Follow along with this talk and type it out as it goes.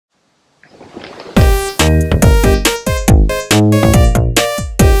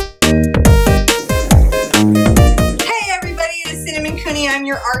I'm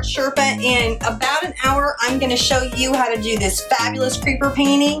your art Sherpa. In about an hour, I'm going to show you how to do this fabulous creeper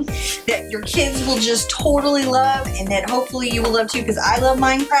painting that your kids will just totally love, and that hopefully you will love too, because I love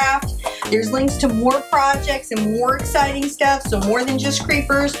Minecraft. There's links to more projects and more exciting stuff, so more than just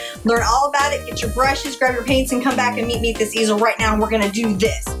creepers. Learn all about it, get your brushes, grab your paints, and come back and meet me at this easel right now, and we're going to do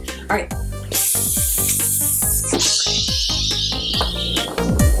this. All right.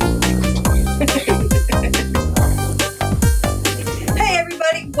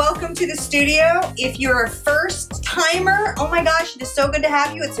 Welcome to the studio. If you're a first timer, oh my gosh, it is so good to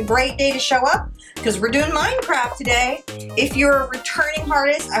have you. It's a great day to show up because we're doing Minecraft today. If you're a returning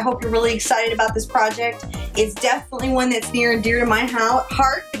artist, I hope you're really excited about this project. It's definitely one that's near and dear to my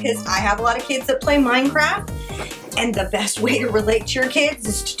heart because I have a lot of kids that play Minecraft, and the best way to relate to your kids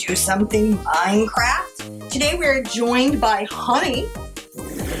is to do something Minecraft. Today we're joined by Honey,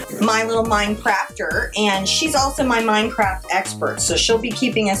 my little Minecrafter, and she's also my Minecraft expert, so she'll be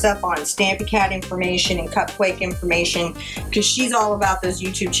keeping us up on Stampy Cat information and Cupquake information because she's all about those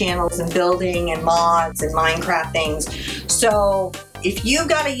YouTube channels and building and mods and Minecraft things. So if you've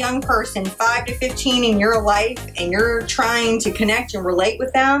got a young person 5 to 15 in your life and you're trying to connect and relate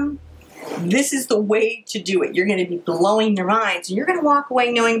with them, this is the way to do it. You're going to be blowing their minds, and you're going to walk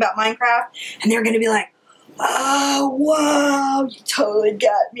away knowing about Minecraft, and they're going to be like, oh, wow, you totally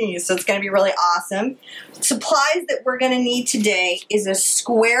got me. So it's going to be really awesome. Supplies that we're going to need today is a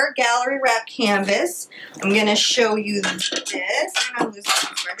square gallery wrap canvas. I'm going to show you this. I'm going to lose my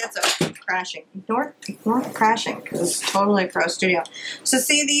square. That's okay. Crashing. Ignore the crashing because it's totally a pro studio. So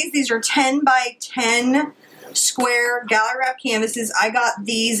see these are 10 by 10 square gallery wrap canvases. I got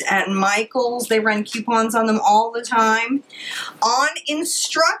these at Michael's. They run coupons on them all the time. On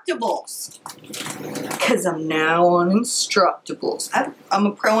Instructables, because I'm now on Instructables. I'm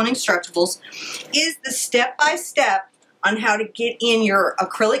a pro on Instructables, is the step-by-step on how to get in your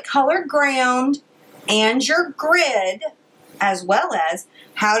acrylic colored ground and your grid, as well as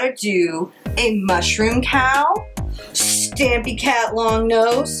how to do a mushroom cow, Stampy Cat long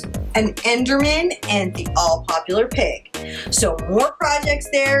nose, an Enderman, and the all-popular pig. So more projects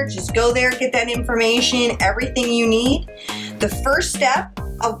there. Just go there, get that information, everything you need. The first step,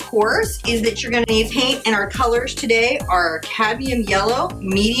 of course, is that you're going to need paint, and our colors today are cadmium yellow,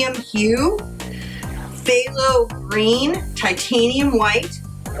 medium hue, phthalo green, titanium white,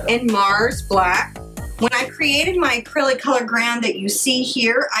 and Mars black. When I created my acrylic color ground that you see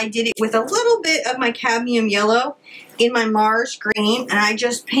here, I did it with a little bit of my cadmium yellow in my Mars green, and I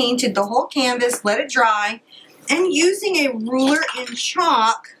just painted the whole canvas, let it dry, and using a ruler and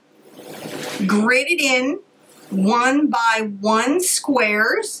chalk, gridded in 1 by 1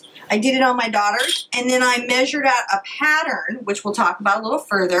 squares. I did it on my daughters, and then I measured out a pattern, which we'll talk about a little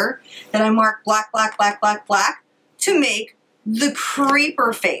further, that I marked black, black, black, black, black, to make the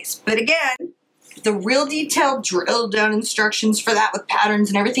creeper face. But again, the real detailed drilled down instructions for that with patterns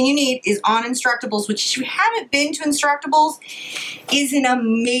and everything you need is on Instructables, which if you haven't been to Instructables, is an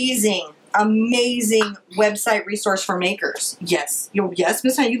amazing, amazing website resource for makers. Yes, yes,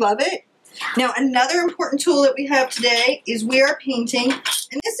 Miss Honey, you love it? Now, another important tool that we have today is we are painting,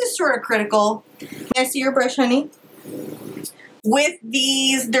 and this is sort of critical. May I see your brush, honey? With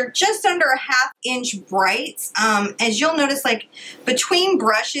these, they're just under a 1/2 inch brights. As you'll notice, like between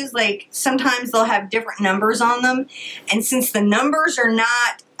brushes, like sometimes they'll have different numbers on them. And since the numbers are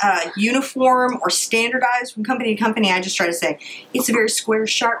not uniform or standardized from company to company, I just try to say it's a very square,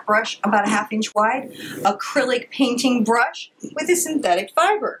 sharp brush, about a 1/2 inch wide, acrylic painting brush with a synthetic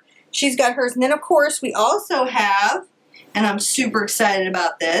fiber. She's got hers. And then, of course, we also have, and I'm super excited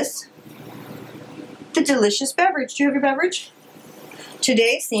about this, the delicious beverage. Do you have your beverage?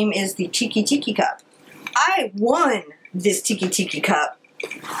 Today's theme is the Tiki Tiki Cup. I won this Tiki Tiki Cup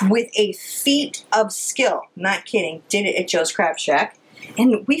with a feat of skill. Not kidding. Did it at Joe's Craft Shack.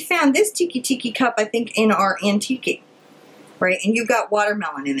 And we found this Tiki Tiki Cup, I think, in our antique. Right? And you've got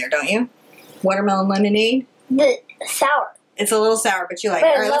watermelon in there, don't you? Watermelon lemonade? The sour. It's a little sour, but you like it.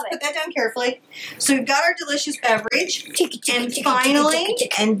 All right, let's put that down carefully. So we've got our delicious beverage. And finally,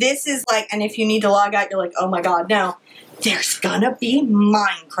 and this is like, and if you need to log out, you're like, oh my God, no. There's gonna be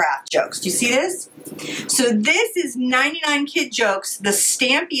Minecraft jokes. Do you see this? So this is 99 Kid Jokes, the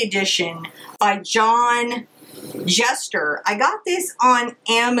Stampy Edition by John Jester. I got this on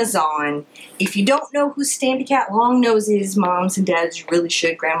Amazon. If you don't know who Stampy Cat Longnose is, moms and dads, you really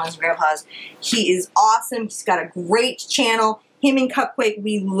should, grandmas and grandpas. He is awesome. He's got a great channel. Him and Cupquake,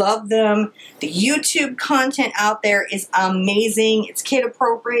 we love them. The YouTube content out there is amazing. It's kid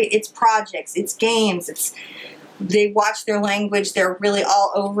appropriate. It's projects. It's games. They watch their language. They're really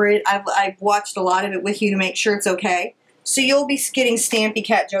all over it. I've watched a lot of it with you to make sure it's okay. So you'll be getting Stampy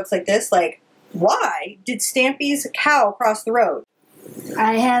Cat jokes like this, like, why did Stampy's cow cross the road?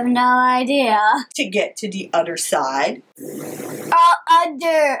 I have no idea. To get to the other side.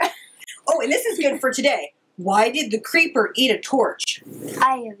 Under. Oh, and this is good for today. Why did the creeper eat a torch?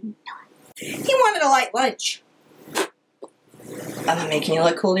 I have no. He wanted a light lunch. I'm making you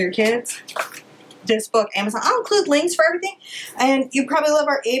look cool to your kids. This book, Amazon. I'll include links for everything. And you probably love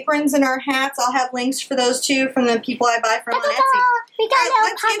our aprons and our hats. I'll have links for those too from the people I buy from on Etsy. We got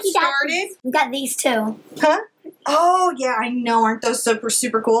let's get started. We got these too. Huh? Oh, yeah, I know. Aren't those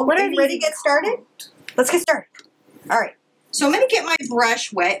super cool? What are you ready to get started? Let's get started. All right. So I'm going to get my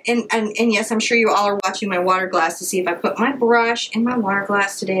brush wet. And yes, I'm sure you all are watching my water glass to see if I put my brush in my water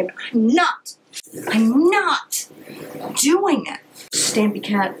glass today. But I'm not doing that. Stampy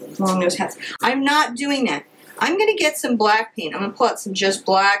Cat, long nose hats. I'm not doing that. I'm going to get some black paint. I'm going to pull out some just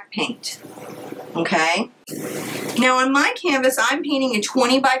black paint. Okay? Now on my canvas, I'm painting a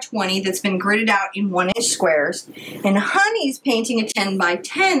 20 by 20 that's been gridded out in 1-inch squares. And Honey's painting a 10 by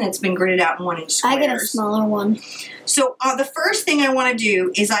 10 that's been gridded out in 1-inch squares. I get a smaller one. So the first thing I want to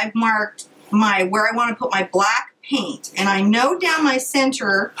do is I've marked where I want to put my black paint. And I know down my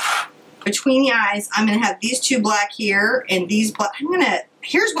center between the eyes, I'm going to have these two black here and these black.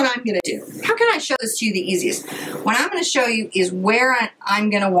 Here's what I'm going to do. How can I show this to you the easiest? What I'm going to show you is where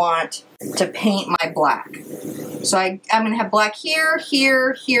I'm going to want to paint my black. So I'm going to have black here,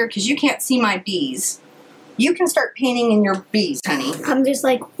 here, here, because you can't see my bees. You can start painting in your bees, honey. I'm just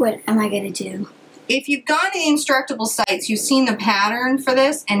like, what am I going to do? If you've gone to the Instructable sites, you've seen the pattern for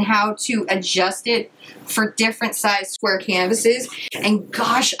this and how to adjust it for different size square canvases. And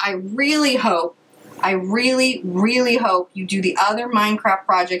gosh, I really hope you do the other Minecraft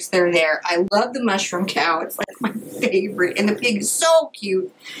projects that are there. I love the mushroom cow. It's like my favorite. And the pig is so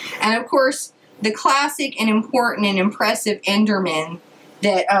cute. And of course, the classic and important and impressive Enderman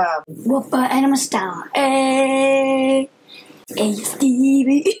that, Whoopa and a star. Hey,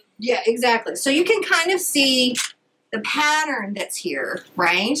 Stevie. Yeah, exactly. So you can kind of see the pattern that's here,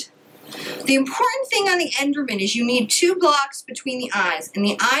 right? The important thing on the Enderman is you need 2 blocks between the eyes. And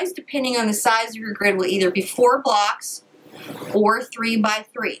the eyes, depending on the size of your grid, will either be 4 blocks or 3 by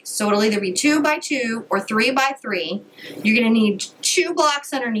 3. So it'll either be 2 by 2 or 3 by 3. You're going to need 2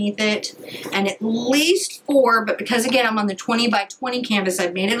 blocks underneath it and at least 4. But because, again, I'm on the 20 by 20 canvas,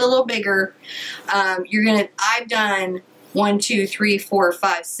 I've made it a little bigger. I've done 1, 2, 3, 4,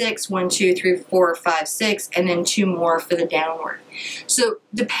 5, 6, 1, 2, 3, 4, 5, 6, and then 2 more for the downward. So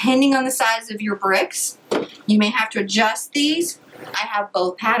depending on the size of your bricks, you may have to adjust these. I have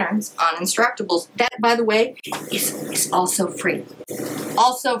both patterns on Instructables. That, by the way, is also free.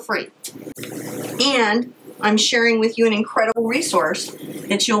 Also free. And I'm sharing with you an incredible resource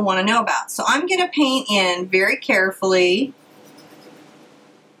that you'll want to know about. So I'm going to paint in very carefully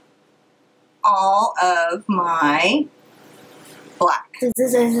all of my black.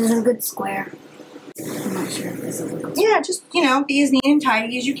 This is a good square. I'm not sure if this is a good square. Yeah, just, be as neat and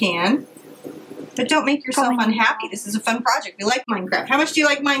tidy as you can. But don't make yourself unhappy. This is a fun project. We like Minecraft. How much do you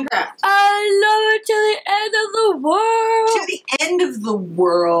like Minecraft? I love it to the end of the world. To the end of the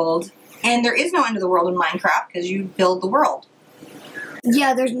world. And there is no end of the world in Minecraft because you build the world.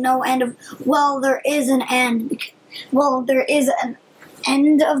 Yeah, there's no end of... Well, there is an end. There is an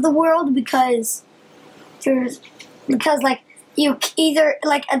end of the world because like, you either,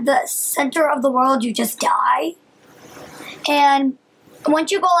 like, at the center of the world, you just die. And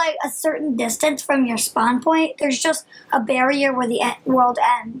once you go, like, a certain distance from your spawn point, there's just a barrier where the world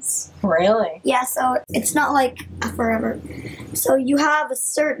ends. Really? Yeah, so it's not, like, forever. So you have a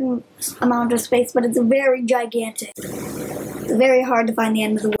certain amount of space, but it's very gigantic. It's very hard to find the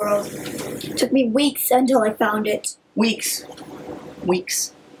end of the world. It took me weeks until I found it. Weeks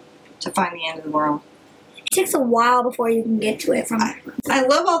to find the end of the world. It takes a while before you can get to it. I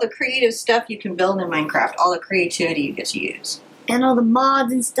love all the creative stuff you can build in Minecraft, all the creativity you get to use. And all the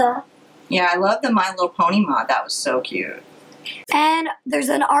mods and stuff. Yeah, I love the My Little Pony mod. That was so cute. And there's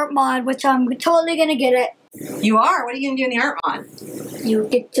an art mod, which I'm totally going to get it. You are? What are you going to do in the art mod? You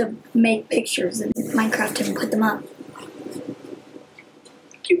get to make pictures in Minecraft and put them up.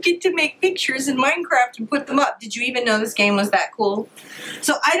 You get to make pictures in Minecraft and put them up. Did you even know this game was that cool?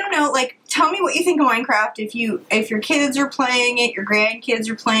 So I don't know, like, tell me what you think of Minecraft. If your kids are playing it, your grandkids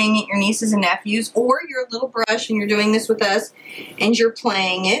are playing it, your nieces and nephews, or you're a little brush and you're doing this with us and you're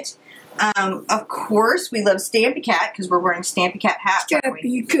playing it. Of course, we love Stampy Cat because we're wearing Stampy Cat hats.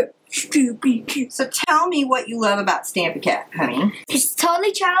 Stampy Cat, Stampy Cat. So tell me what you love about Stampy Cat, honey. It's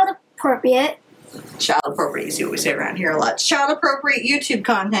totally child appropriate. Child appropriate. You see what we say around here a lot. Child appropriate YouTube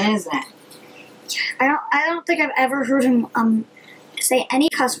content, isn't it? I don't think I've ever heard him say any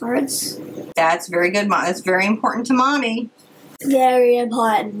cuss words. That's very good, Mom. That's very important to Mommy. Very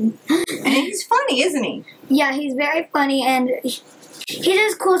important. And he's funny, isn't he? Yeah, he's very funny, and he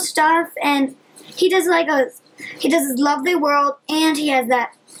does cool stuff, and he does his lovely world, and he has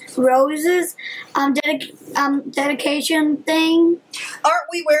that roses dedication thing. Aren't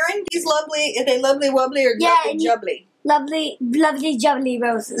we wearing these lovely? Are they lovely wobbly or lovely jubbly? Lovely jubbly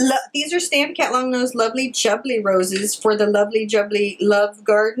roses. These are Stampy Cat long nose lovely jubbly roses for the lovely jubbly love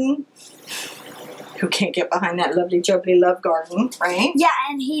garden. Who can't get behind that lovely jubbly love garden, right? Yeah,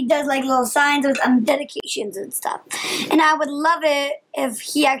 and he does like little signs with dedications and stuff. And I would love it if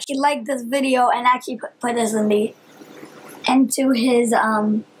he actually liked this video and actually put this into his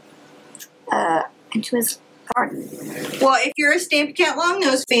garden. Well, if you're a Stampy Cat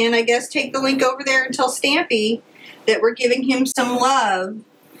Longnose fan, I guess take the link over there and tell Stampy that we're giving him some love.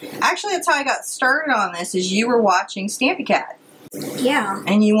 Actually, that's how I got started on this, is you were watching Stampy Cat. Yeah.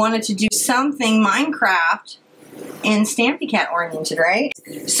 And you wanted to do something Minecraft and Stampy Cat oriented, right?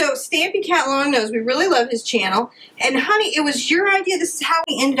 So Stampy Cat Longnose, we really love his channel. And honey, it was your idea. This is how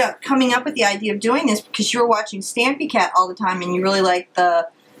we ended up coming up with the idea of doing this, because you were watching Stampy Cat all the time and you really liked the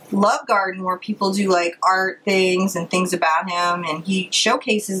Love Garden where people do like art things and things about him, and he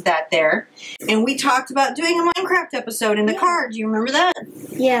showcases that there. And we talked about doing a Minecraft episode in the car. Do you remember that?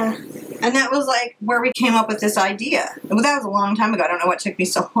 Yeah. And that was like where we came up with this idea. Well, that was a long time ago. I don't know what took me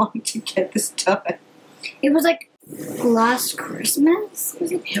so long to get this done. It was like last Christmas.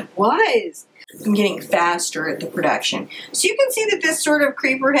 It was. I'm getting faster at the production. So you can see that this sort of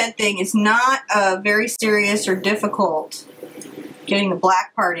creeper head thing is not very serious or difficult. Getting the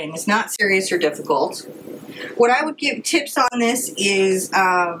black part in is not serious or difficult. What I would give tips on this is...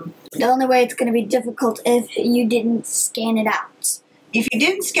 the only way it's going to be difficult if you didn't scan it out. If you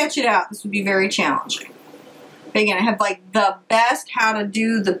didn't sketch it out, this would be very challenging. But again, I have like the best how to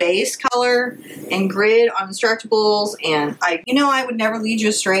do the base color and grid on Instructables, and I would never lead you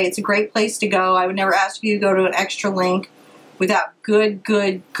astray. It's a great place to go. I would never ask you to go to an extra link without good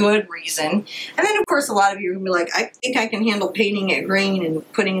reason. And then of course a lot of you are going to be like, I think I can handle painting it green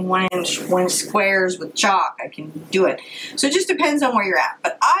and putting in 1 inch squares with chalk. I can do it. So it just depends on where you're at.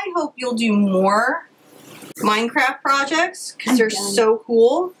 But I hope you'll do more Minecraft projects because they're so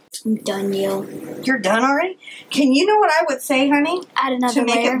cool. I'm done, Neil. You're done already? Can you know what I would say, honey? Add another to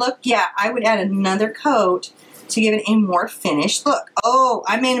make layer. it look, yeah, I would add another coat to give it a more finished look. Oh,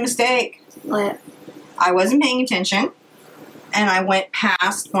 I made a mistake. What? I wasn't paying attention, and I went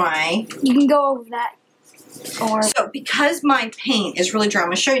past my... You can go over that. So, because my paint is really dry, I'm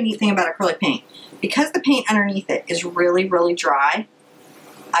going to show you a neat thing about acrylic paint. Because the paint underneath it is really dry,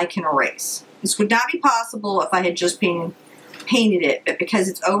 I can erase. This would not be possible if I had just painted it, but because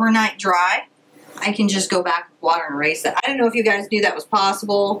it's overnight dry, I can just go back with water and erase it. I don't know if you guys knew that was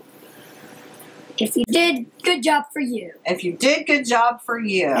possible. If you did, good job for you. If you did, good job for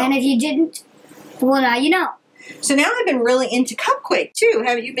you. And if you didn't, well, now you know. So now I've been really into Cupquake too.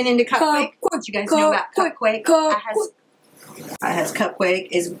 Haven't you been into Cupquake? What you guys know about Cupquake? Cupquake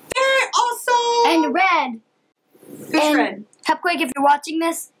is very awesome. And Red. Who's Red? Cupquake, if you're watching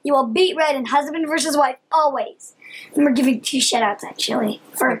this, you will beat Red in husband versus wife always. And we're giving 2 shout-outs actually.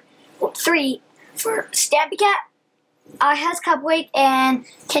 For 3. For Stampy Cat, I has Cupquake, and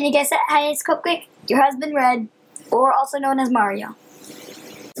can you guess that I has Cupquake? Your husband Red, or also known as Mario.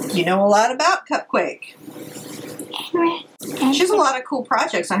 You know a lot about Cupquake. And Red. She has a lot of cool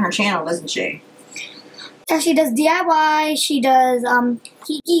projects on her channel, doesn't she? Yeah, she does DIY, she does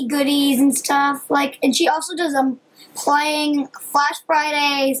geeky goodies and stuff, and she also does playing Flash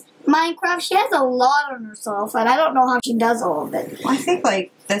Fridays, Minecraft. She has a lot on herself, and I don't know how she does all of it. Well, I think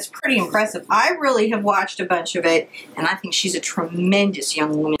that's pretty impressive. I really have watched a bunch of it, and I think she's a tremendous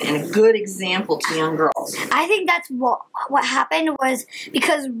young woman and a good example to young girls. I think that's what happened was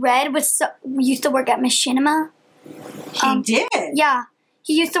because Red used to work at Machinima. He did? Yeah,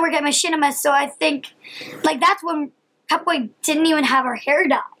 he used to work at Machinima, so I think that's when Cupquake didn't even have her hair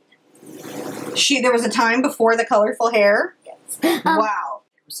dyed. There was a time before the colorful hair? Yes. Wow.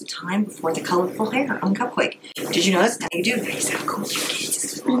 There was a time before the colorful hair on Cupquake. Did you know that's how you do? Nice, how cool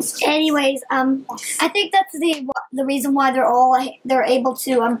you get. Anyways, I think that's the reason why they're able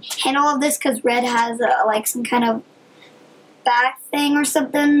to handle all of this, because Red has some kind of back thing or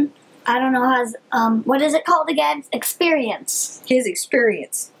something. I don't know, has what is it called again? Experience. His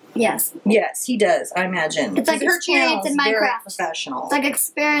experience. Yes. Yes, he does, I imagine. It's like her experience in very Minecraft. professional. It's like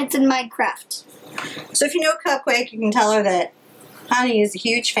experience in Minecraft. So if you know Cupquake, you can tell her that Honey is a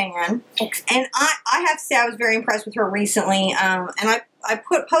huge fan. And I have to say I was very impressed with her recently. And I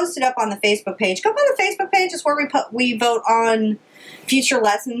posted up on the Facebook page. Go by the Facebook page. It's where we vote on future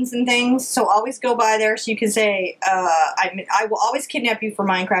lessons and things. So always go by there so you can say, I will always kidnap you for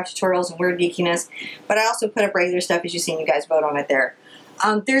Minecraft tutorials and weird geekiness. But I also put up regular stuff as you've seen. You guys vote on it there.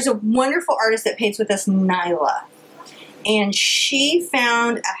 There's a wonderful artist that paints with us, Nyla. And she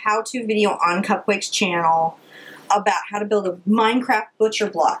found a how-to video on Cupquake's channel about how to build a Minecraft butcher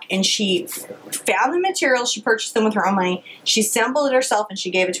block. And she found the materials, she purchased them with her own money, she assembled it herself, and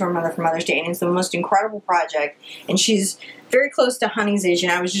she gave it to her mother for Mother's Day. And it's the most incredible project. And she's very close to Honey's age,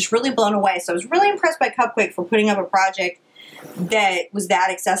 and I was just really blown away. So I was really impressed by Cupquake for putting up a project that was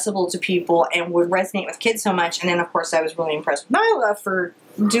that accessible to people and would resonate with kids so much. And then, of course, I was really impressed with Nyla for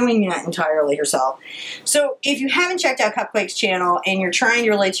doing that entirely herself. So if you haven't checked out Cupquake's channel and you're trying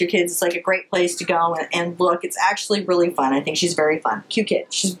to relate to your kids, it's like a great place to go and look. It's actually really fun. I think she's very fun. Cute kid.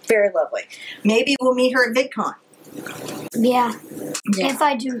 She's very lovely. Maybe we'll meet her at VidCon. Yeah. If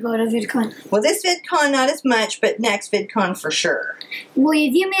I do go to VidCon. Well, this VidCon, not as much, but next VidCon for sure. Well,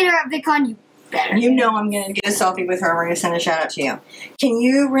 if you meet her at VidCon, you better. You know I'm going to get a selfie with her and we're going to send a shout out to you. Can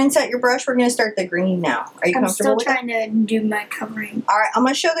you rinse out your brush? We're going to start the green now. Are you comfortable with it? I'm still trying to do my covering. All right, I'm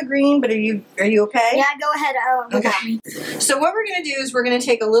going to show the green, but are you okay? Yeah, go ahead. Okay. So what we're going to do is we're going to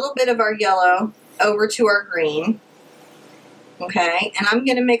take a little bit of our yellow over to our green. Okay, and I'm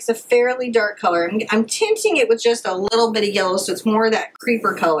going to mix a fairly dark color. I'm tinting it with just a little bit of yellow so it's more of that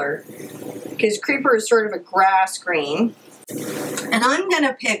creeper color. Because creeper is sort of a grass green. And I'm going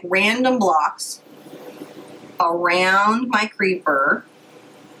to pick random blocks around my creeper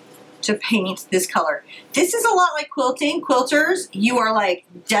to paint this color. This is a lot like quilting. Quilters, you are like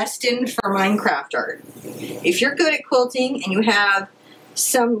destined for Minecraft art. If you're good at quilting and you have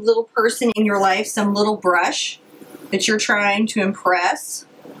some little person in your life, some little brush that you're trying to impress,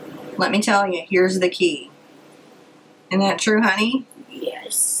 let me tell you, here's the key. Isn't that true, honey?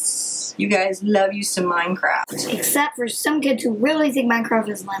 Yes. You guys love you some Minecraft. Except for some kids who really think Minecraft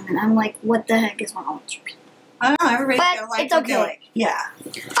is lemon. I'm like, what the heck is wrong with you people? I don't know, everybody's But got to like it's okay. Acrylic. Yeah.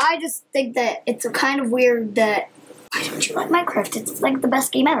 I just think that it's kind of weird that, why don't you like Minecraft? It's like the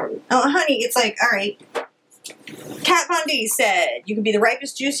best game ever. Oh, honey, it's like, all right. Kat Von D said, you can be the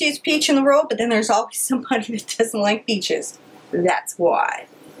ripest, juiciest peach in the world, but then there's always somebody that doesn't like peaches. That's why.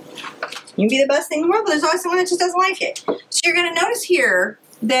 You can be the best thing in the world, but there's always someone that just doesn't like it. So you're going to notice here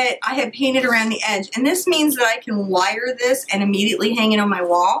that I have painted around the edge, and this means that I can wire this and immediately hang it on my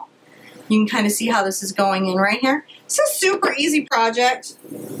wall. You can kind of see how this is going in right here. It's a super easy project,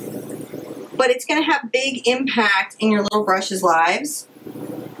 but it's going to have big impact in your little brush's lives.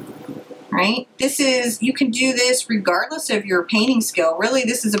 Right? This is, you can do this regardless of your painting skill. Really,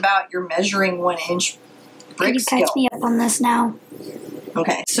 this is about your measuring 1-inch brick skill. Can you catch me up on this now?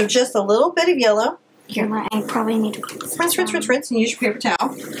 Okay, so just a little bit of yellow. Here, I probably need to Rinse, and use your paper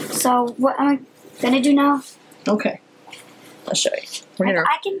towel. So, what am I going to do now? Okay. I'll show you.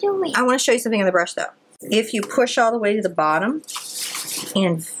 I can do it. I want to show you something on the brush, though. If you push all the way to the bottom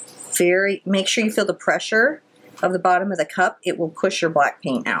and make sure you feel the pressure of the bottom of the cup, it will push your black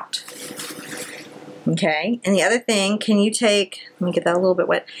paint out. Okay, and the other thing, can you take, let me get that a little bit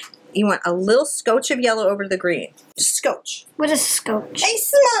wet, you want a little scotch of yellow over the green. Scotch. What is scotch? A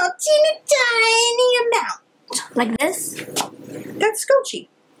small, tiny amount. Like this? That's scotchy.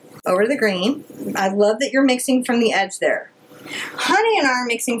 Over the green. I love that you're mixing from the edge there. Honey and I are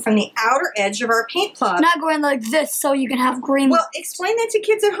mixing from the outer edge of our paint plot. Not going like this so you can have green. Well, explain that to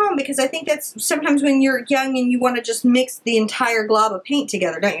kids at home, because I think that's sometimes when you're young and you want to just mix the entire glob of paint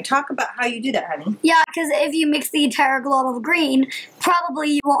together, don't you? Talk about how you do that, honey. Yeah, because if you mix the entire glob of green,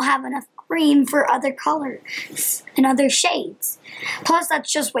 probably you won't have enough green for other colors and other shades. Plus,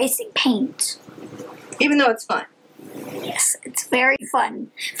 that's just wasting paint. Even though it's fun. Yes, it's very fun.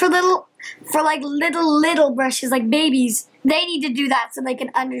 For like little brushes, like babies, they need to do that so they can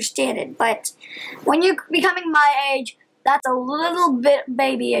understand it. But when you're becoming my age, that's a little bit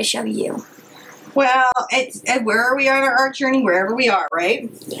babyish of you. Well, where we are on our art journey, wherever we are, right?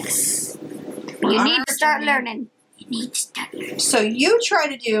 Yes. You need to start learning. You need to start learning. So you try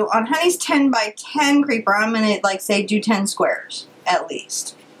to do, on Honey's 10 by 10 creeper, I'm going to, like, say, do 10 squares, at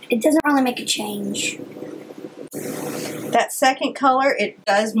least. It doesn't really make a change. That second color, it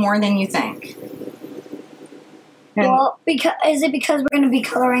does more than you think. And well, is it because we're going to be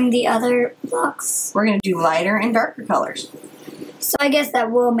coloring the other blocks? We're going to do lighter and darker colors. So I guess that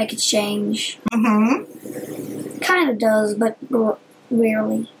will make a change. Mm-hmm. Kind of does, but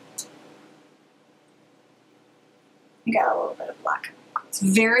rarely. You got a little bit of black. It's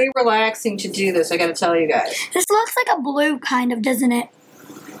very relaxing to do this, I gotta tell you guys. This looks like a blue kind of, doesn't it?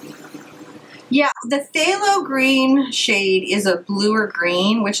 Yeah, the phthalo green shade is a bluer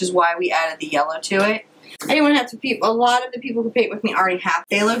green, which is why we added the yellow to it. I didn't want to have to a lot of the people who paint with me already have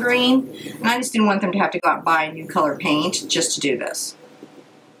phthalo green, and I just didn't want them to have to go out and buy a new color paint just to do this.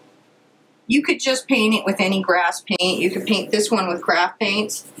 You could just paint it with any grass paint. You could paint this one with craft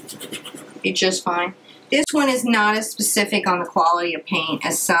paints. Be just fine. This one is not as specific on the quality of paint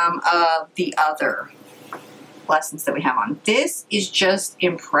as some of the other lessons that we have on. This is just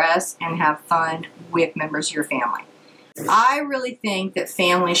impress and have fun with members of your family. I really think that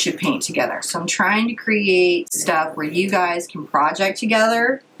families should paint together. So I'm trying to create stuff where you guys can project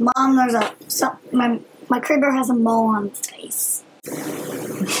together. Mom, there's my cribber has a mole on its face.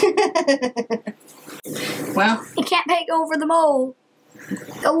 Well, you can't paint over the mole.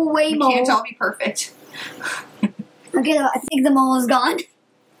 Go away, mole. We can't all be perfect. Okay, I think the mole is gone.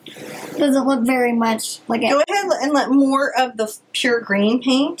 Doesn't look very much like it. Go ahead and let more of the pure green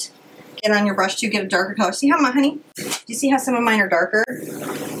paint get on your brush to get a darker color. See how my honey? Do you see how some of mine are darker?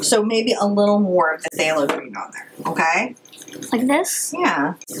 So maybe a little more of the phthalo green on there, okay? Like this?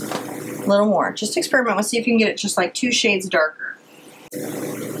 Yeah. A little more. Just experiment with, see if you can get it just like 2 shades darker.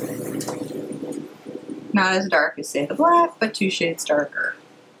 Not as dark as, say, the black, but 2 shades darker.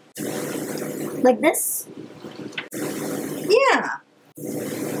 Like this? Yeah.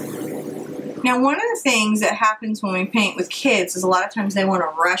 Now, one of the things that happens when we paint with kids is a lot of times they want to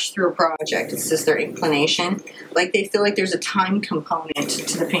rush through a project. It's just their inclination. Like they feel like there's a time component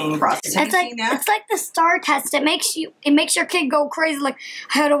to the painting process. Have you seen that? It's like the STAR test. It makes your kid go crazy. Like,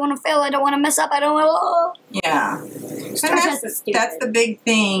 I don't want to fail. I don't want to mess up. I don't want to. Yeah. STAR test is stupid. That's the big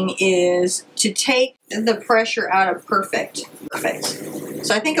thing, is to take the pressure out of perfect.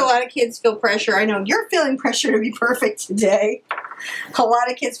 So I think a lot of kids feel pressure. I know you're feeling pressure to be perfect today. A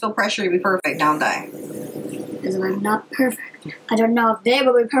lot of kids feel pressure to be perfect, don't they? Because I'm not perfect. I don't know if they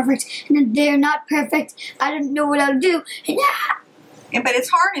will be perfect. And if they're not perfect, I don't know what I'll do. Yeah, but it's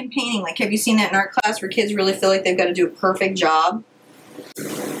hard in painting. Like, have you seen that in art class where kids really feel like they've got to do a perfect job?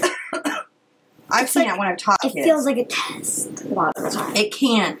 I've seen that when I've taught kids. It feels like a test a lot of the time. It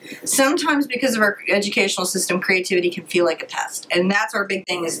can. Sometimes because of our educational system, creativity can feel like a test. And that's our big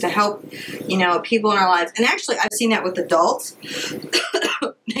thing, is to help, people in our lives. And actually, I've seen that with adults.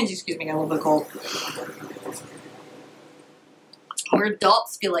 Excuse me, I got a little bit cold. Where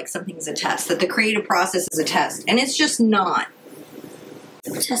adults feel like something is a test, that the creative process is a test. And it's just not.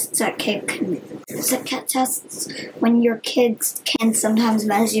 Tests when your kids can sometimes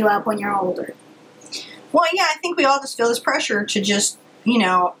mess you up when you're older. Well, yeah, I think we all just feel this pressure to just, be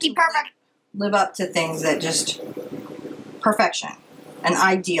perfect. Live up to things that just, perfection, an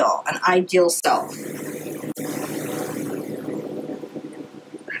ideal self.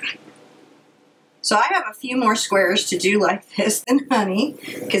 So I have a few more squares to do like this than Honey,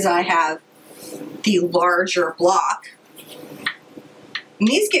 because I have the larger block. And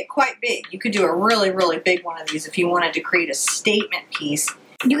these get quite big. You could do a really, really big one of these if you wanted to create a statement piece.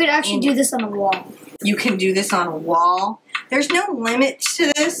 You could actually do this on a wall. You can do this on a wall. There's no limit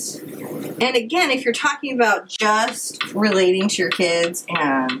to this. And again, if you're talking about just relating to your kids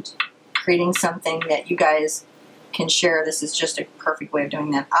and creating something that you guys can share, this is just a perfect way of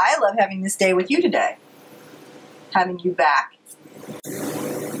doing that. I love having this day with you today. Having you back.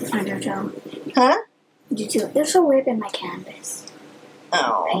 I don't know. Huh? There's a rip in my canvas.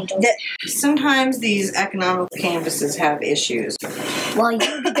 Oh. Sometimes these economical canvases have issues. Well, you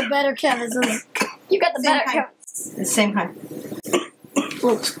get the better canvases. You got the better canvases. The same kind.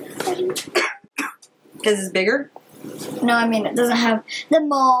 Oops. Because it's bigger? No, I mean, it doesn't have the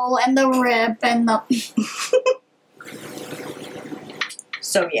mole and the rip and the...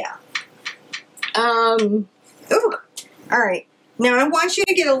 So, yeah. Ooh. All right. Now, I want you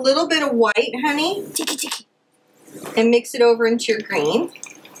to get a little bit of white, honey. Tiki. And mix it over into your green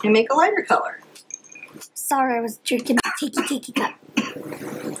and make a lighter color. Sorry, I was drinking my tiki cup.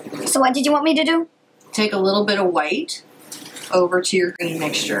 So what did you want me to do? Take a little bit of white over to your green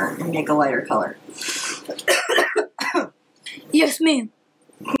mixture and make a lighter color. Yes, ma'am.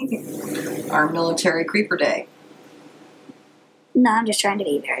 Our military creeper day. No, I'm just trying to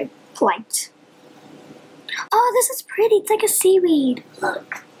be very polite. Oh, this is pretty. It's like a seaweed.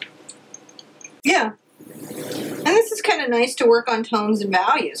 Look. Yeah. And this is kind of nice to work on tones and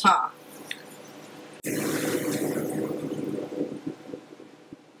values, huh?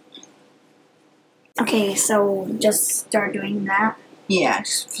 Okay, so just start doing that. Yeah,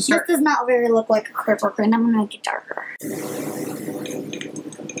 just start. This does not really look like a cripple print. I'm going to make it darker.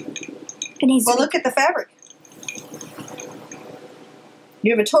 Well, look at the fabric.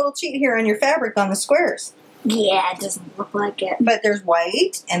 You have a total cheat here on your fabric on the squares. Yeah, it doesn't look like it. But there's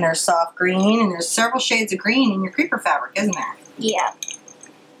white, and there's soft green, and there's several shades of green in your creeper fabric, isn't there? Yeah.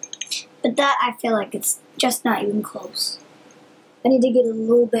 But that, I feel like it's just not even close. I need to get a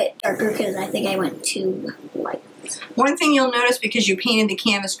little bit darker because I think I went too light. One thing you'll notice, because you painted the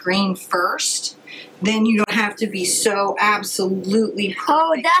canvas green first, then you don't have to be so absolutely perfect.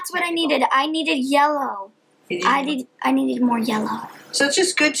 Oh, that's what I needed. I needed yellow. I needed more yellow. So it's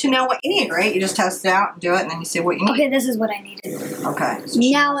just good to know what you need, right? You just test it out and do it, and then you see what you need. Okay, this is what I needed. Okay.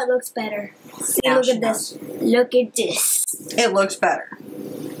 Now it looks better. See, look at this. Look at this. It looks better.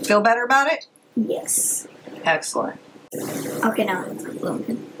 Feel better about it? Yes. Excellent. Okay, now it's a little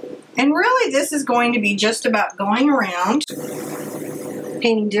bit. And really, this is going to be just about going around,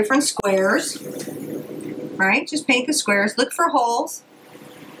 painting different squares, right? Just paint the squares. Look for holes.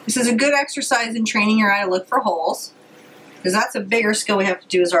 This is a good exercise in training your eye to look for holes, because that's a bigger skill we have to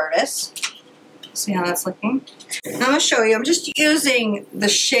do as artists. See how that's looking? Now I'm going to show you. I'm just using the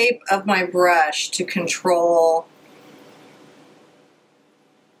shape of my brush to control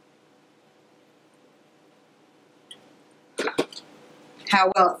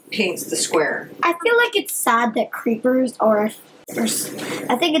how well it paints the square. I feel like it's sad that creepers I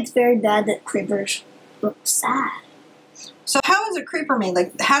think it's very bad that creepers look sad. So how is a creeper made?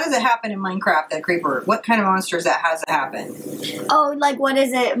 Like, how does it happen in Minecraft, that creeper? What kind of monster is that? How does it happen? Oh, like what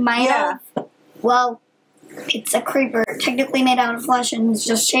is it made of? Well, it's a creeper, technically made out of flesh, and it's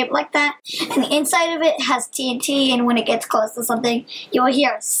just shaped like that. And the inside of it has TNT, and when it gets close to something, you'll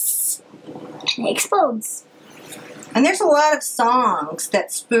hear sss, and it explodes. And there's a lot of songs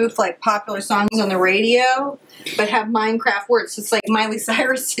that spoof like popular songs on the radio, but have Minecraft words. So it's like Miley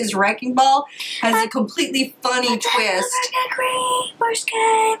Cyrus's Wrecking Ball has a completely funny twist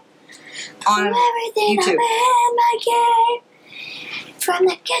on YouTube. From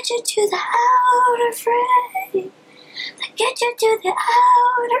the kitchen to the outer frame, the kitchen to the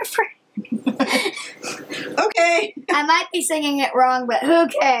outer frame. Okay. I might be singing it wrong, but who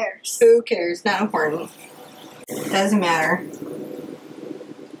cares? Who cares? Not important. Doesn't matter.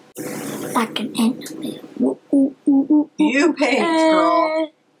 Like an enemy. You paint,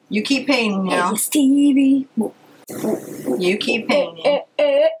 girl. You keep painting now. Hey, Stevie. You keep painting.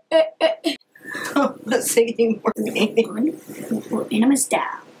 Let's see any more painting. Enemies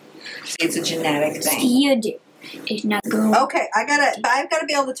down. See, it's a genetic thing. You do. It's not good. Okay, I've got to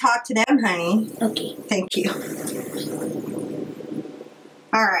be able to talk to them, honey. Okay. Thank you.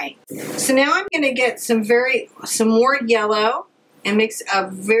 All right. So now I'm going to get some more yellow and mix a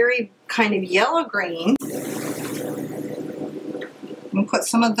very kind of yellow green and put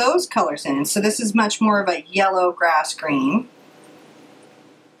some of those colors in. So this is much more of a yellow grass green.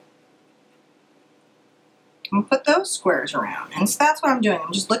 And put those squares around. And so that's what I'm doing.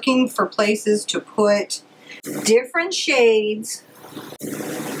 I'm just looking for places to put different shades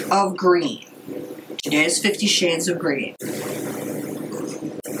of green. Today's 50 Shades of Green.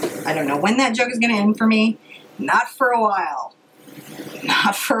 I don't know when that joke is going to end for me. Not for a while.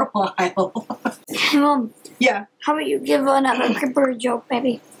 Not for a while. Mom. Yeah. How about you give another creeper joke,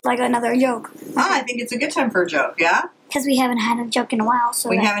 baby? Like another joke. I think it's a good time for a joke, yeah? Because we haven't had a joke in a while. So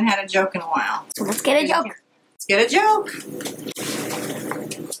we haven't had a joke in a while. So let's get a joke. Let's get a joke.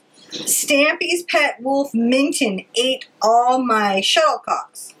 Stampy's pet wolf Minton ate all my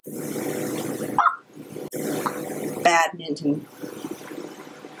shuttlecocks. Badminton.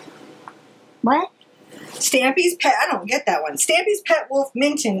 What? Stampy's pet, I don't get that one. Stampy's pet wolf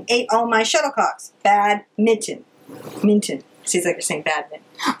Minton ate all my shuttlecocks. Badminton. Minton. Seems like you're saying badminton.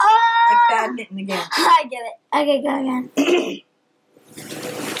 Oh! Like badminton again. I get it. Okay, go again.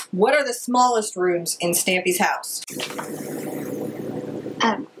 What are the smallest rooms in Stampy's house?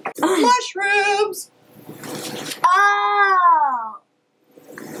 Mushrooms! Oh!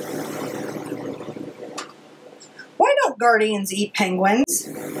 Why don't guardians eat penguins?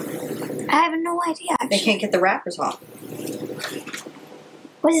 I have no idea, actually. They can't get the wrappers off.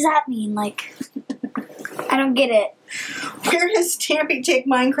 What does that mean? Like, I don't get it. Where does Stampy take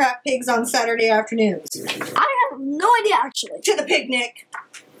Minecraft pigs on Saturday afternoons? I have no idea, actually. To the picnic.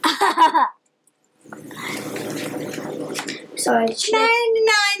 So it's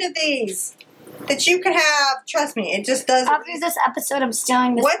 99 of these that you could have. Trust me, it just does. After this episode, I'm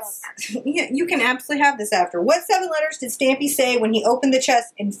stealing this book. You can absolutely have this after. What 7 letters did Stampy say when he opened the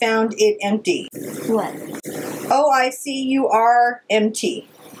chest and found it empty? What? O-I-C-U-R-M-T.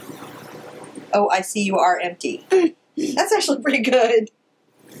 O-I-C-U-R-M-T. That's actually pretty good.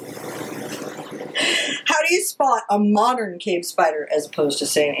 How do you spot a modern cave spider as opposed to,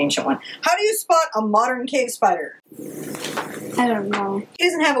 say, an ancient one? How do you spot a modern cave spider? I don't know. He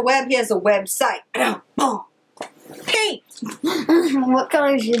doesn't have a web, he has a website. Paint! What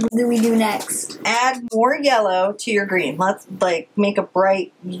colors do we do next? Add more yellow to your green. Let's like make a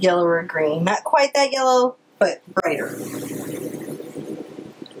bright yellow or green. Not quite that yellow, but brighter.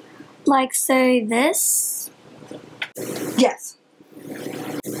 Like say this? Yes.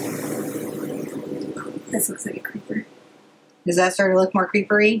 This looks like a creeper. Does that start to look more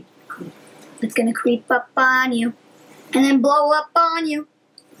creepery? It's gonna creep up on you. And then blow up on you.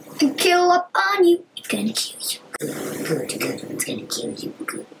 And kill up on you. It's gonna kill you. Good, good. It's gonna kill you.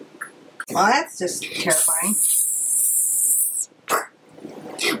 Good. Well, that's just terrifying.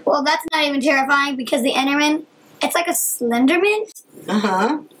 Well, that's not even terrifying because the Enderman, it's like a Slenderman.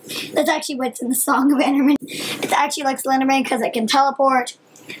 Uh-huh. That's actually what's in the song of Enderman. It's actually like Slenderman because it can teleport.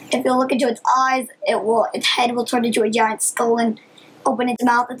 If you look into its eyes, its head will turn into a giant skull and open its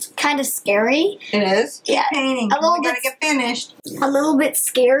mouth. It's kind of scary. It is? Yeah. Painting. A little We gotta get finished. A little bit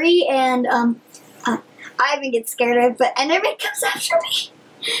scary, and I even get scared of it, but Enderman comes after me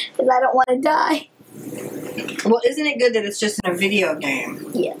because I don't want to die. Well, isn't it good that it's just in a video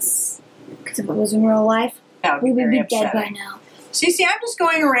game? Yes. Because if it was in real life, we would be dead by now. So you see, I'm just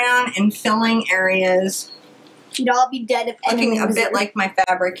going around and filling areas. You'd all be dead if Enderman Looking a was bit there. like my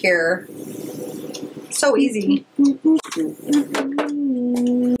fabric here. So easy.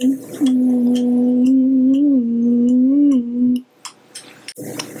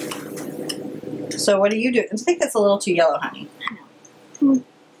 So what do you do? I think that's a little too yellow, honey. I know.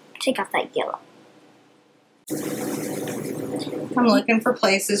 Take off that yellow. I'm looking for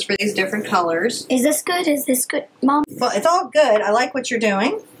places for these different colors. Is this good? Is this good, Mom? Well, it's all good. I like what you're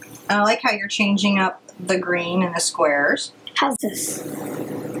doing. And I like how you're changing up the green and the squares. How's this?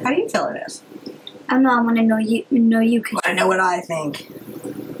 How do you feel it is? I don't know. I want to know you. I know what I think.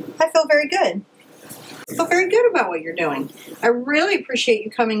 I feel very good. I feel very good about what you're doing. I really appreciate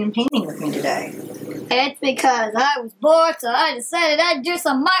you coming and painting with me today. It's because I was bored, so I decided I'd do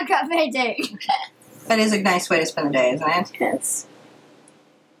some Minecraft painting. That is a nice way to spend the day, isn't it? Yes.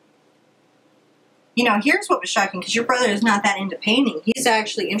 You know, here's what was shocking, because your brother is not that into painting. He's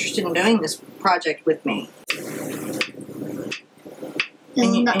actually interested in doing this project with me.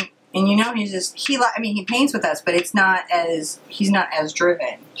 And you know, he paints with us, but he's not as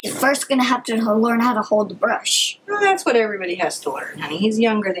driven. You're first gonna have to learn how to hold the brush. Well, that's what everybody has to learn, honey. He's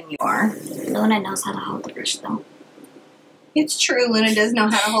younger than you are. Luna knows how to hold the brush, though. It's true, Luna does know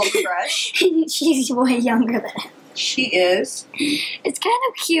how to hold the brush. She's way younger than him. She is. It's kind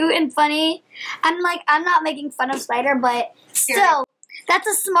of cute and funny. I'm not making fun of Spider, but still, that's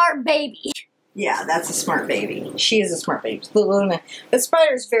a smart baby. Yeah, that's a smart baby. She is a smart baby. Luna. But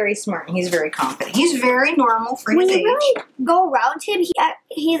Spider's very smart and he's very confident. He's very normal for his age. When you really go around him,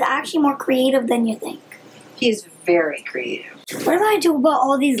 he's actually more creative than you think. He is very creative. What am I do about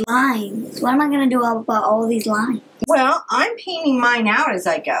all these lines? What am I going to do about all these lines? Well, I'm painting mine out as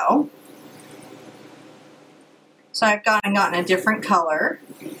I go. So I've gotten a different color.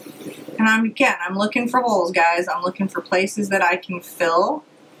 And I'm looking for holes, guys. I'm looking for places that I can fill.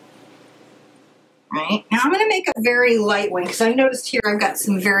 Right. Now I'm going to make a very light one because I noticed here I've got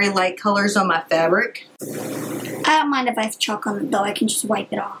some very light colors on my fabric. I don't mind if I have chalk on it though. I can just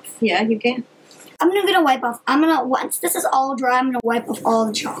wipe it off. Yeah, you can. I'm going to wipe off. Once this is all dry, I'm going to wipe off all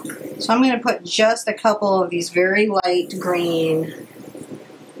the chalk. So I'm going to put just a couple of these very light green.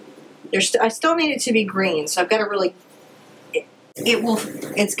 I still need it to be green, so I've got to really.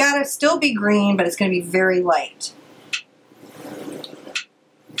 It's got to still be green, but it's going to be very light.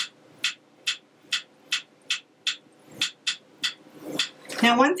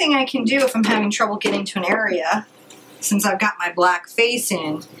 Now, one thing I can do if I'm having trouble getting to an area, since I've got my black face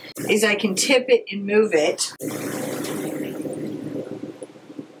in, is I can tip it and move it.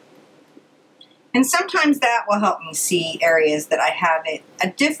 And sometimes that will help me see areas that I have it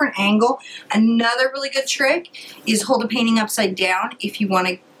a different angle. Another really good trick is hold a painting upside down if you want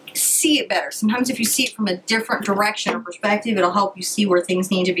to see it better. Sometimes if you see it from a different direction or perspective, it'll help you see where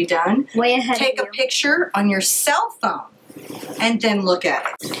things need to be done. Way ahead Take a picture on your cell phone and then look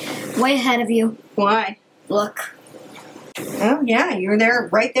at it. Way ahead of you. Why? Look. Oh, yeah, you're there,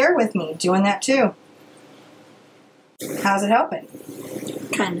 right there with me, doing that too. How's it helping?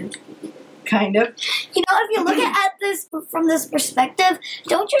 Kind of. Kind of. You know, if you look at this from this perspective,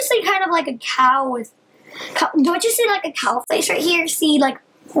 don't you see kind of like a cow with... Don't you see like a cow face right here? See like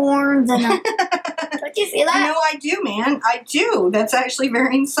horns and... Don't you see that? No, I do, man. I do. That's actually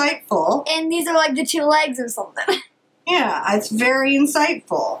very insightful. And these are like the two legs or something. Yeah, it's very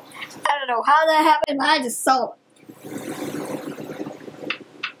insightful. I don't know how that happened, but I just saw it.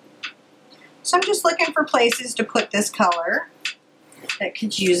 So I'm just looking for places to put this color. that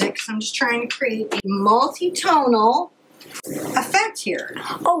could use it because I'm just trying to create a multi-tonal effect here.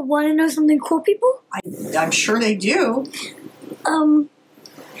 Oh, want to know something cool, people? I'm sure they do.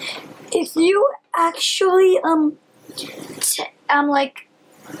 If you actually, like,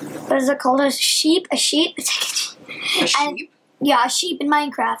 what is it called? A sheep? A sheep? Yeah, a sheep in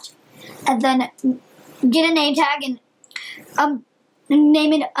Minecraft. And then get a name tag and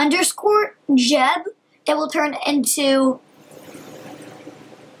name it _Jeb. It will turn into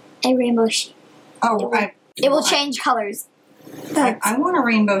a rainbow sheep. Oh, it will change colors. I want a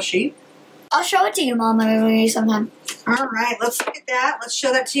rainbow sheep. I'll show it to you, Mama, sometime. All right, let's look at that. Let's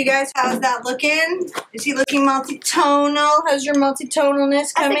show that to you guys. How's that looking? Is he looking multi-tonal? How's your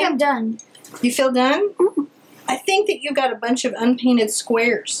multi-tonalness coming? I think I'm done. You feel done? Mm-hmm. I think that you've got a bunch of unpainted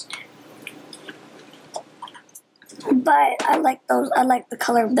squares. But I like those. I like the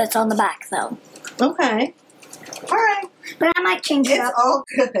color that's on the back, though. Okay. All right. But I might change it up. It's all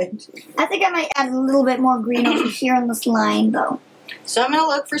good. I think I might add a little bit more green over here on this line, though. So I'm going to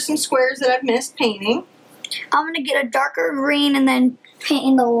look for some squares that I've missed painting. I'm going to get a darker green and then paint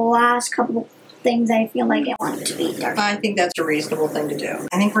in the last couple things I feel like I want it to be dark. I think that's a reasonable thing to do.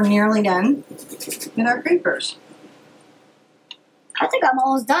 I think we're nearly done with our creepers. I think I'm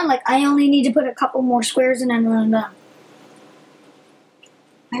almost done. Like, I only need to put a couple more squares in and then I'm done.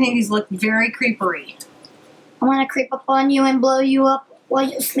 I think these look very creepery. I want to creep up on you and blow you up while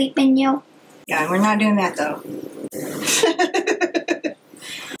you're sleeping, you. Yeah, we're not doing that, though.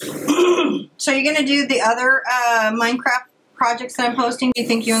 So you're going to do the other Minecraft projects that I'm posting? Do you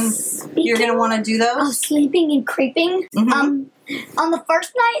think you're going to want to do those? Oh, sleeping and creeping? Mm-hmm. On the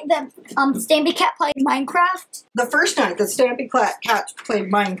first night that Stampy Cat played Minecraft. The first night that Stampy Cat played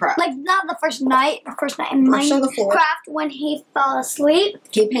Minecraft. Like, not the first night. The first night in Minecraft when he fell asleep.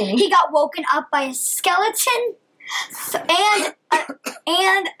 Keep painting. He got woken up by a skeleton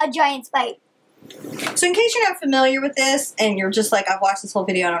and a giant spike. So in case you're not familiar with this and you're just like, I've watched this whole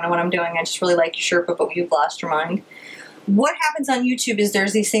video, I don't know what I'm doing, I just really like your Sherpa, but you've lost your mind. What happens on YouTube is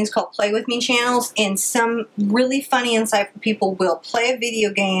there's these things called Play With Me channels, and some really funny, insightful people will play a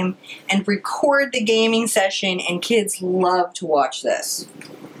video game and record the gaming session, and kids love to watch this.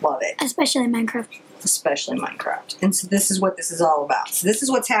 Love it. Especially Minecraft. Especially Minecraft. And so this is what this is all about. So this is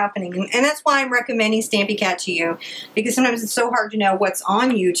what's happening. And that's why I'm recommending Stampy Cat to you, because sometimes it's so hard to know what's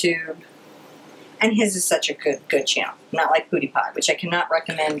on YouTube. And his is such a good channel. Not like PewDiePie, which I cannot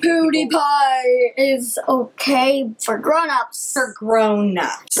recommend. PewDiePie is okay for grown-ups. For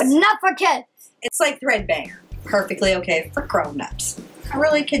grown-ups. But not for kids. It's like Threadbanger. Perfectly okay for grown-ups. A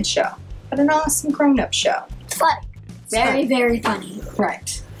really kid show. But an awesome grown-up show. It's funny. Very, very funny.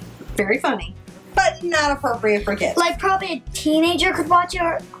 Right. Very funny. But not appropriate for kids. Like probably a teenager could watch it.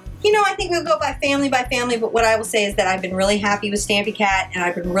 Or you know, I think we'll go by family, but what I will say is that I've been really happy with Stampy Cat, and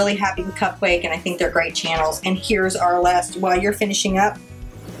I've been really happy with Cupquake, and I think they're great channels. And here's our last, while you're finishing up,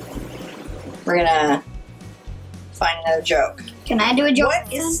 we're gonna find another joke. Can I do a joke?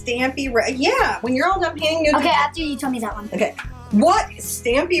 What is Stampy Rabbit? Yeah, when you're all done painting. Okay, after you tell me that one. Okay. What is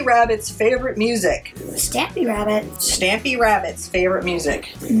Stampy Rabbit's favorite music? Stampy Rabbit? Stampy Rabbit's favorite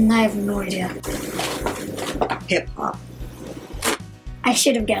music. I have no idea. Hip-hop. I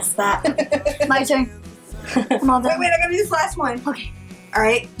should have guessed that. My turn. I'm all done. Wait, I gotta do this last one. Okay.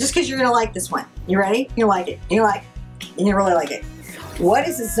 Alright, just because you're gonna like this one. You ready? You like it. You like it. And you really like it. What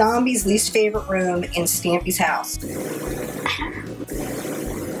is a zombie's least favorite room in Stampy's house? The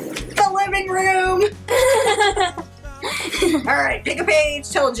living room! Alright, pick a page,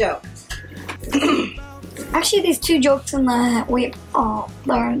 tell a joke. Actually, these two jokes in the... We all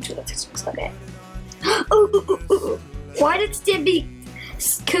learned to this looks okay. Why did Stampy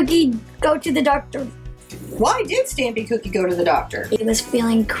Cookie go to the doctor? Why did Stampy Cookie go to the doctor? He was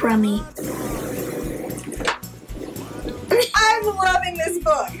feeling crummy. I'm loving this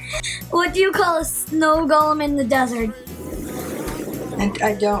book. What do you call a snow golem in the desert?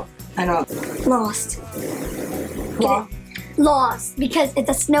 I don't. Lost. Lost. Lost, because it's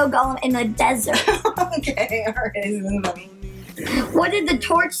a snow golem in the desert. Okay, alright, this is funny. What did the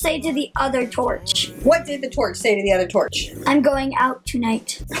torch say to the other torch? What did the torch say to the other torch? I'm going out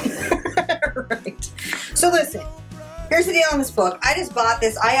tonight. Right. So listen, here's the deal on this book. I just bought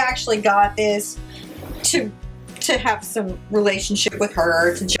this. I actually got this to have some relationship with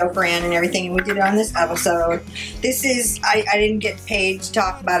her, to joke around and everything, and we did it on this episode. This is, I didn't get paid to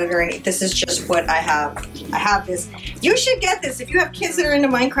talk about it or anything. This is just what I have. I have this. You should get this if you have kids that are into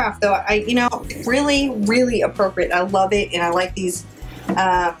Minecraft, though. You know, really, really appropriate. I love it, and I like these.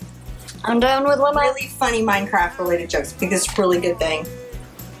 I'm done with one. Really funny Minecraft related jokes. I think this is a really good thing.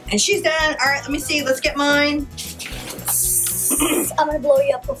 And she's done. All right, let me see. Let's get mine. I'm gonna blow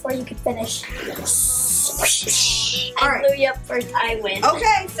you up before you can finish. I blew you up first, I win.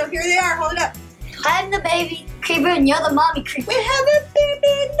 Okay, so here they are. Hold it up. I'm the baby creeper and you're the mommy creeper. We have a baby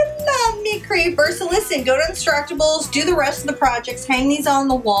and a mommy creeper. So listen, go to Instructables, do the rest of the projects, hang these on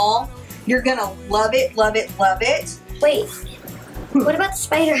the wall. You're gonna love it, love it, love it. Wait, what about the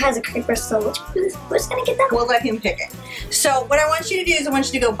spider has a creeper still? Who's gonna get that? We'll let him pick it. So what I want you to do is I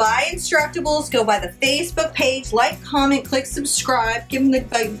want you to go buy Instructables, go by the Facebook page, like, comment, click subscribe, give them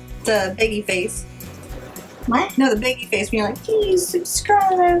the baggy face. What? No, the baggy face when you're like, please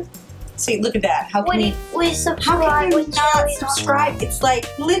subscribe. See, look at that. How can you not subscribe? It's like,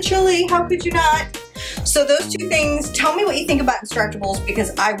 literally, how could you not? So those two things, tell me what you think about Instructables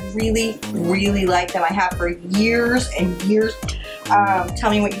because I really, really like them. I have for years and years. Tell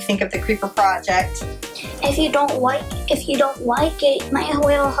me what you think of the Creeper project. If you don't like it, my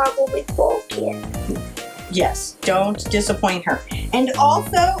little heart will be broken. Yes, don't disappoint her. And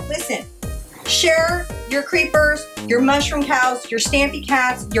also, listen, share your creepers, your mushroom cows, your Stampy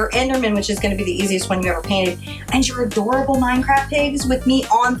cats, your Enderman, which is going to be the easiest one you ever painted, and your adorable Minecraft pigs with me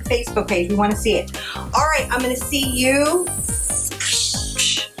on the Facebook page. We want to see it. All right, I'm going to see you.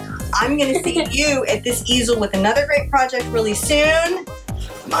 I'm going to see you at this easel with another great project really soon.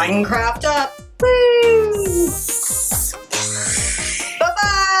 Minecraft up. Woo!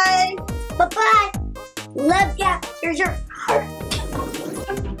 Bye-bye. Bye-bye. Love ya. Here's your